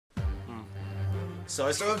So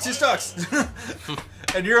I still have 2 stocks.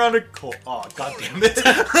 And you're on a cool. Oh, god damn it.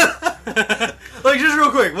 Like, just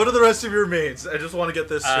real quick, what are the rest of your mains? I just want to get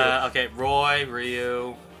this straight. Okay, Roy,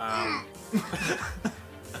 Ryu.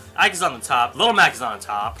 Ike is on the top. Little Mac is on the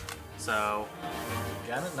top. So.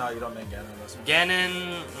 Ganon? No, you don't main Ganon on this one.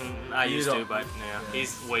 Ganon, I used to, but yeah,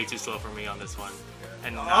 he's way too slow for me on this one. Yeah.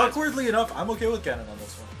 And awkwardly enough, I'm okay with Ganon on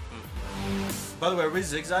this one. By the way, are we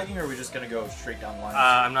zigzagging or are we just gonna go straight down the line?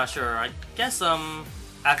 I'm not sure. I guess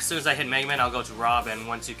as soon as I hit Mega Man, I'll go to Robin.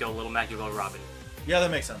 Once you go Little Mac, you go to Robin. Yeah,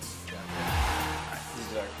 that makes sense. Yeah.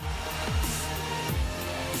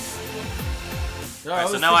 Alright, Alright,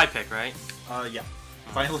 so now I pick, right? Yeah.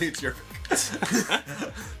 Finally, it's your pick.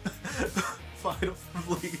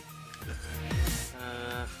 Finally.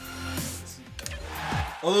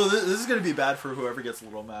 Although this is gonna be bad for whoever gets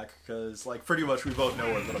Little Mac, because like pretty much we both know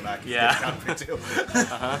where Little Mac is. Yeah. Counter to.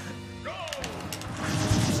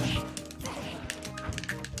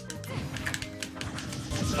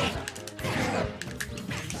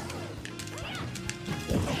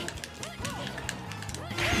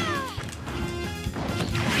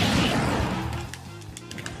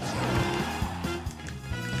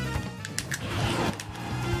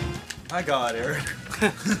 My God, Eric.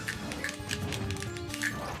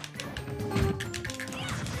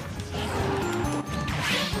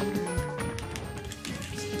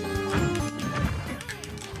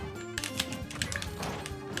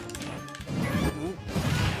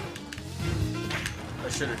 I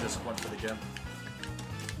should have just went for the gem.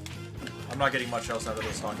 I'm not getting much else out of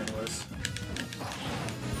this stock anyways.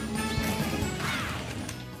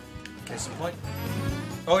 Case in point.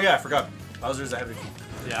 Oh yeah, I forgot. Bowser's a heavy.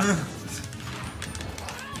 Yeah.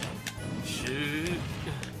 Shoot.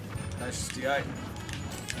 Nice DI.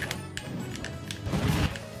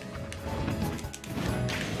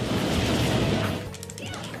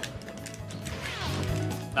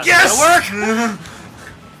 That's yes! gonna work!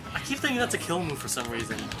 I keep thinking that's a kill move for some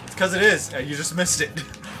reason. It's because it is, and you just missed it.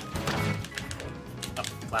 Oh,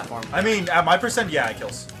 platform. I mean, at my percent, yeah, it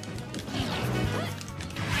kills.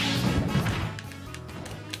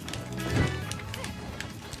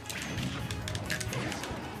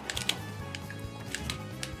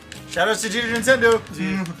 Shoutouts to Junior Nintendo!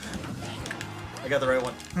 I got the right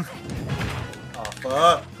one. Oh,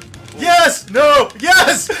 fuck. Yes! No!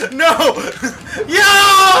 Yes! No!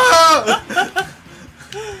 Yeah!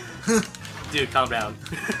 Dude, calm down.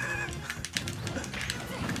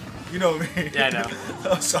 You know me. Yeah, I know.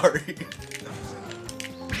 Oh, sorry.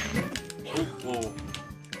 Whoa.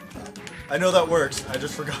 I know that works. I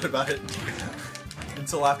just forgot about it.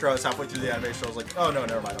 Until after I was halfway through the animation, I was like, oh no,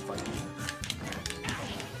 never mind, I'm fine.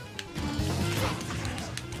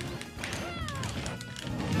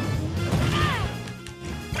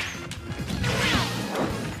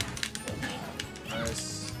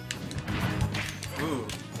 Nice. Ooh.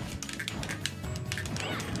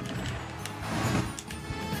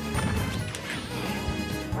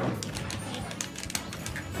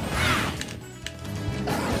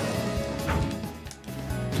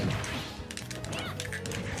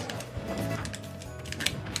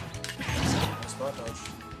 Spot dodge.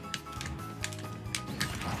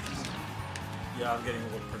 Yeah, I'm getting a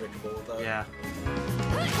little predictable with that. Yeah.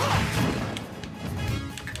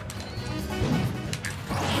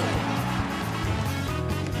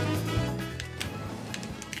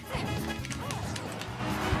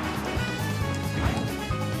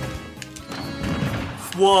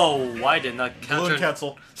 Whoa, why didn't I counter? Balloon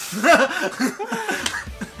cancel.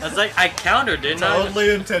 That's like, I countered, didn't I?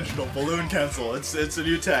 Totally intentional. Balloon cancel. It's a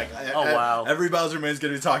new tech. Oh, wow. Every Bowser man's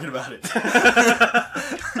gonna be talking about it.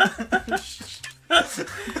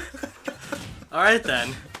 Alright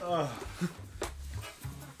then.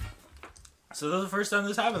 So this is the first time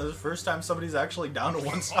this happened. This is the first time somebody's actually down to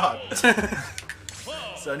 1 stock.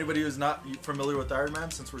 So anybody who's not familiar with Iron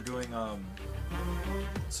Man, since we're doing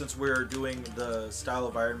the style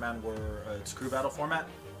of Iron Man where it's crew battle format,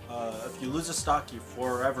 if you lose a stock, you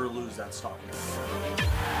forever lose that stock.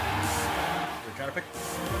 Your counter pick?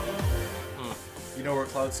 You know where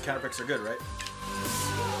Cloud's counter picks are good, right?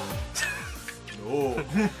 No.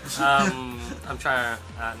 I'm trying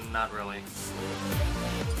to, not really.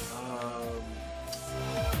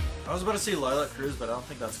 I was about to say Lilac Cruz, but I don't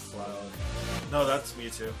think that's Cloud. No, that's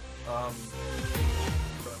Mewtwo.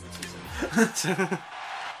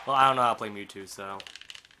 Well, I don't know how to play Mewtwo, so.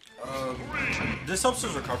 This helps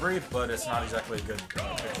his recovery, but it's not exactly a good pick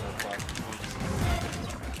for Cloud.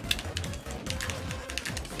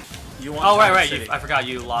 You want Oh, right. City. I forgot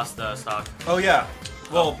you lost the stock. Oh, yeah.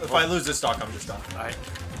 Well, if I lose this stock, I'm just done. Alright.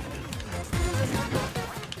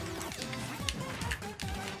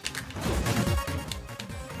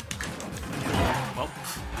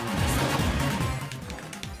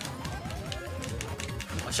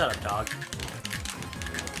 Oh, shut up, dog.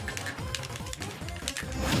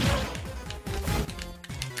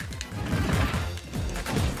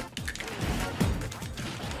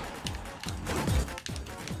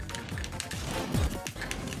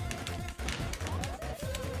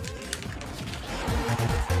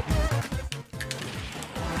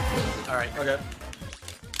 Alright. Okay.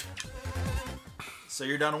 So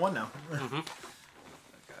you're down to 1 now. Mm-hmm. Okay.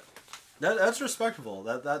 That's respectable.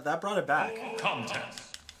 That brought it back. Contest.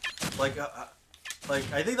 Like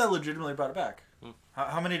I think that legitimately brought it back.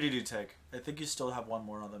 How many did you take? I think you still have 1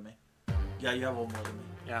 more than me. Yeah, you have 1 more than me.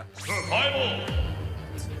 Yeah. Survival.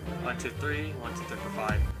 1, 2, 3. 1, 2, 3, 4,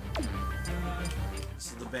 5. This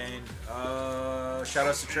is the Bane.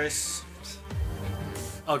 Shoutouts to Trace.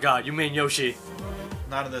 Oh god, you mean Yoshi.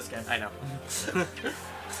 Not in this game. I know.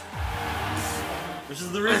 Which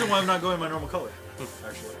is the reason why I'm not going my normal color.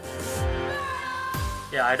 Actually.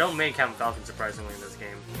 Yeah, I don't main Captain Falcon surprisingly in this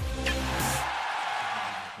game.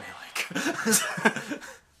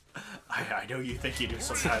 I know you think you do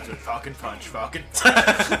sometimes with Falcon Punch, Falcon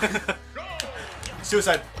Punch.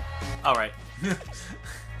 Suicide. Alright.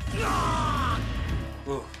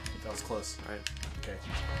 Ooh, that was close. Alright. Okay.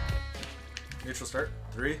 Neutral start.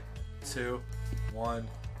 3, 2, 1,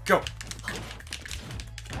 go!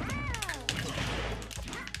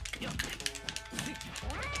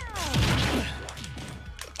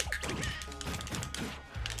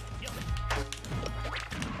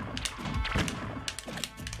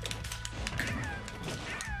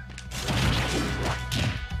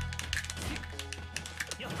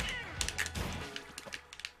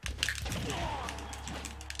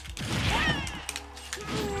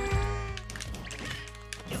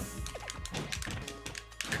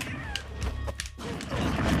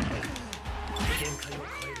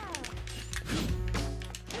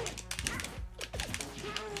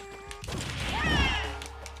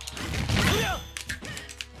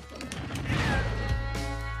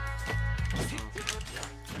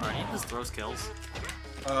 Alright, he just throws kills.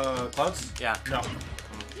 Clouds? Yeah. No.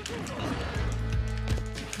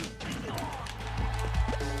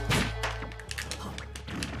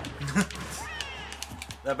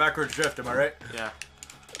 That backwards drift, am I right? Yeah.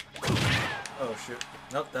 Oh shoot.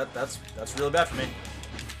 Nope, that's really bad for me.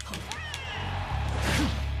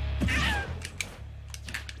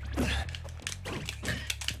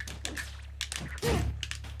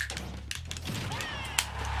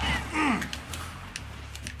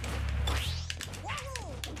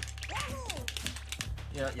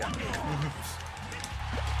 Yeah.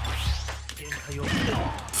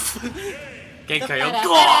 Genkayo.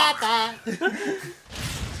 The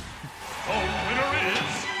winner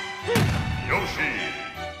is Yoshi.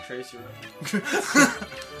 Trace, you're right.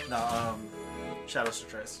 No, Shadows to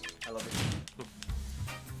Trace. I love it.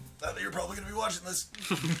 Thought that you're probably gonna be watching this.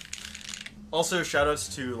 Also,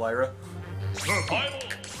 shoutouts to Lyra. Survival.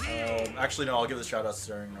 Actually, no, I'll give the shoutouts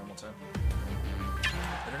during normal time.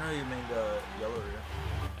 I don't know you made yellow Ryu.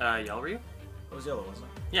 Yellow Ryu? It was yellow, wasn't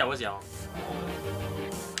it? Yeah, it was yellow.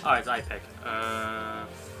 Alright, so I pick.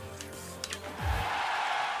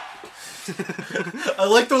 I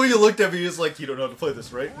like the way you looked at me. Just like, you don't know how to play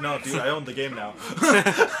this, right? No, dude, I own the game now.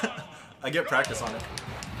 I get practice on it.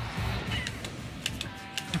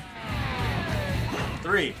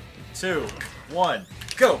 3, 2, 1,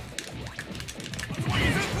 go!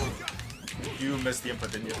 You missed the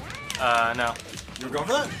input, didn't you? No. You were going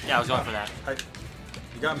for that? Yeah, I was going for that.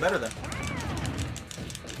 You got better then.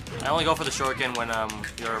 I only go for the shuriken when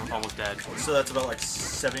you're almost dead. So that's about like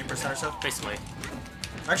 70% or so? Basically.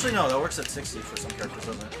 Actually, no, that works at 60 for some characters,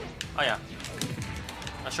 doesn't it? Oh yeah.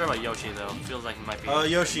 Not sure about Yoshi though. Feels like he might be.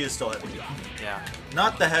 Yoshi is still heavy. Yeah.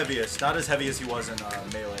 Not the heaviest. Not as heavy as he was in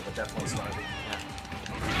Melee, but definitely still heavy. Yeah.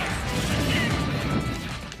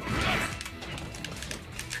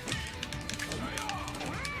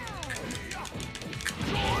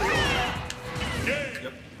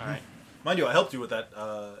 Yep. Alright. Mind you, I helped you with that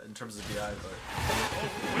in terms of DI, but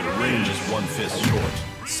Range is 1 fist short.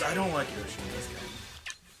 so I don't like Yoshi in this game.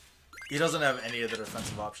 He doesn't have any of the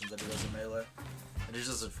defensive options that he does in Melee, and he just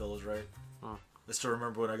doesn't feel as right. Hmm. I still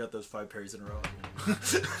remember when I got those 5 parries in a row.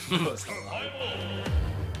 That was hella hard.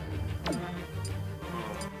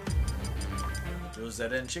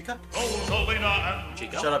 Rosetta and Chica? Rosalina and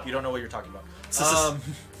Chica? Shut up! You don't know what you're talking about.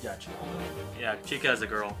 Yeah, Chica. Yeah, Chica is a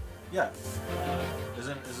girl. Yeah.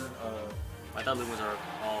 Isn't I thought Lumos are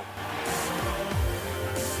all.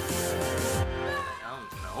 I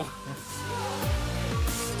don't know.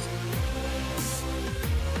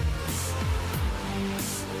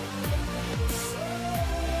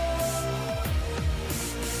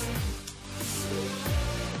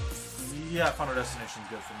 Yeah, Final Destination is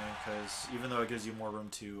good for me because even though it gives you more room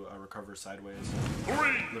to recover sideways, 3,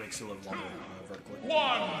 it makes you live longer vertically.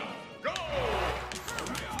 1, go!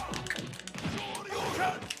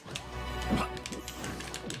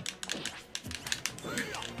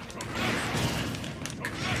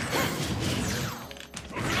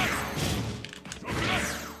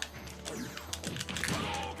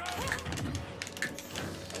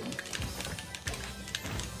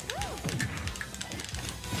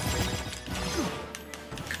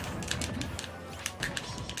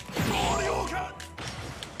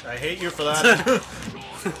 I hate you for that.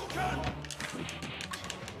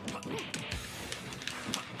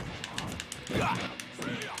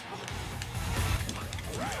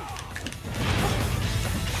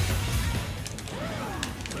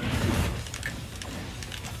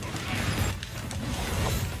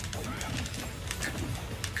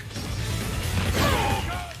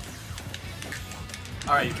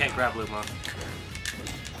 Alright, you can't grab Luma.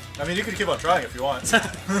 I mean, you can keep on trying if you want.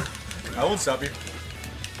 I won't stop you.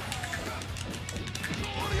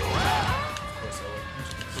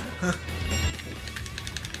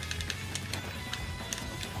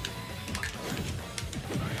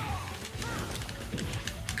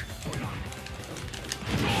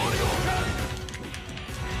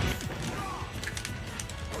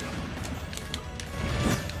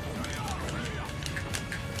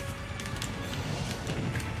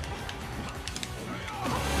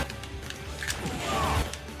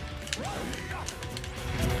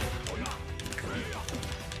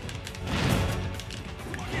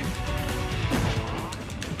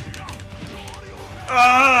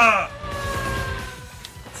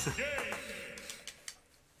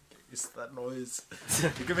 It's that noise.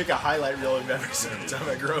 You can make a highlight reel of every single time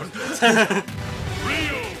I groan. Gonna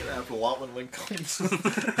happen a lot when Link comes.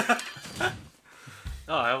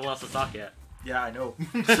 Oh, I haven't lost the stock yet. Yeah, I know.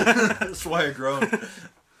 That's why I groan.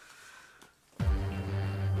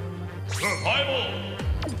 Survival!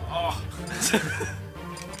 Oh.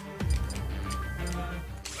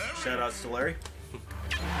 Shoutouts to Larry.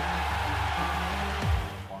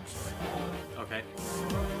 Okay.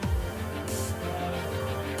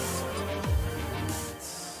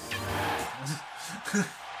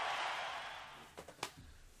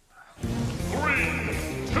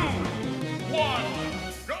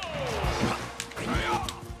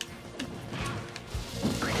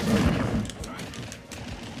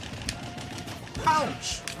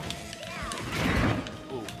 Ouch!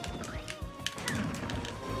 Ooh.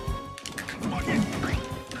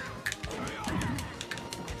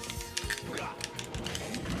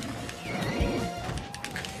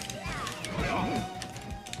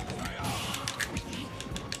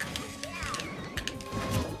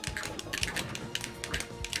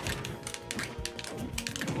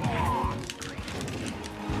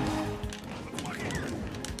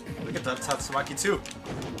 Look at that Tatsumaki too.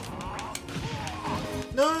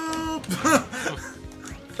 Nope!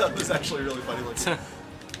 That was actually really funny looking.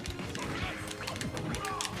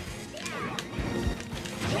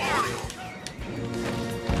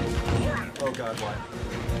 Oh god, why?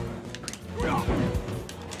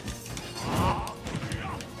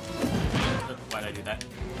 Why'd I do that?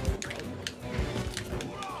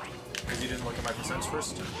 Because you didn't look at my percents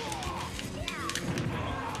first.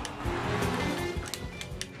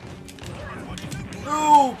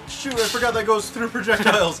 Oh, shoot, I forgot that goes through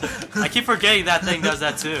projectiles. I keep forgetting that thing does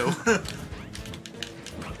that too.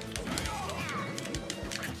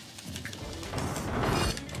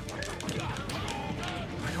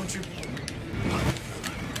 Why don't you...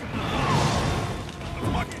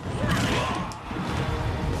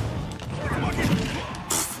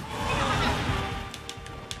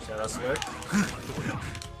 Shout out to Rick.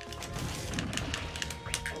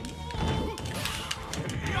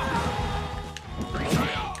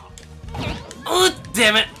 Oh,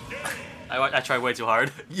 damn it! I tried way too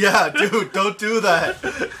hard. Yeah, dude, don't do that.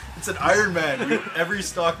 It's an Iron Man. Every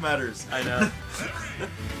stock matters. I know.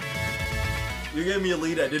 You gave me a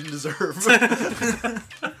lead I didn't deserve.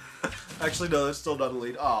 Actually, no, that's still not a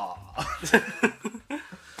lead. Aw.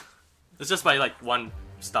 It's just by like one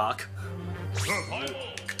stock. Survival!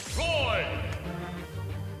 Troy!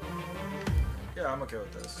 Yeah, I'm okay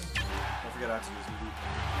with this. Don't forget I have to use the loop.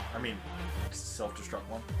 I mean, self-destruct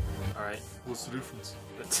one. Alright. What's the difference?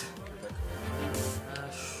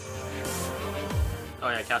 Oh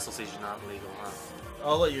yeah, Castle Siege is not legal, huh?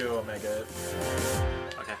 I'll let you Omega it,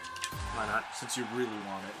 Okay. Why not? since you really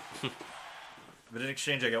want it. But in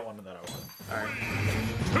exchange, I get one that I want. Alright.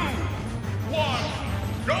 2,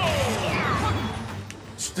 1, go!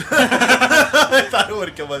 I thought I would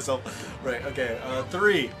have killed myself. Right, okay.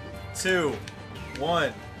 3, 2,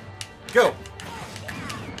 1, Go!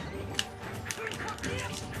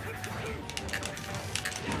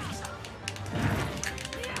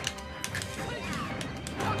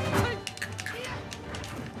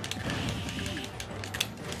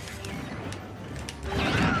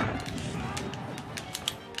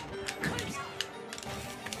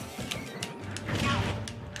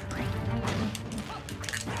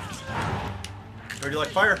 Or do you like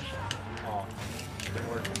fire? Oh, didn't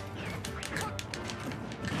work.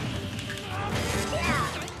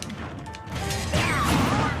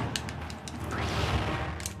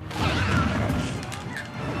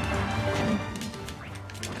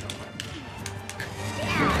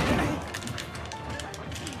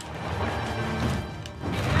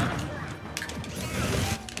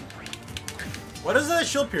 Why doesn't that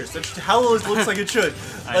shield pierce? That Hallow looks like it should.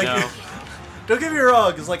 I know. Don't get me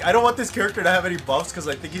wrong, because like I don't want this character to have any buffs because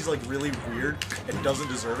I think he's like really weird and doesn't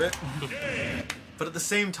deserve it. But at the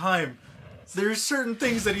same time, there's certain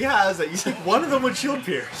things that he has that you think one of them would shield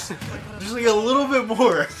pierce. Just like a little bit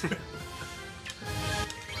more.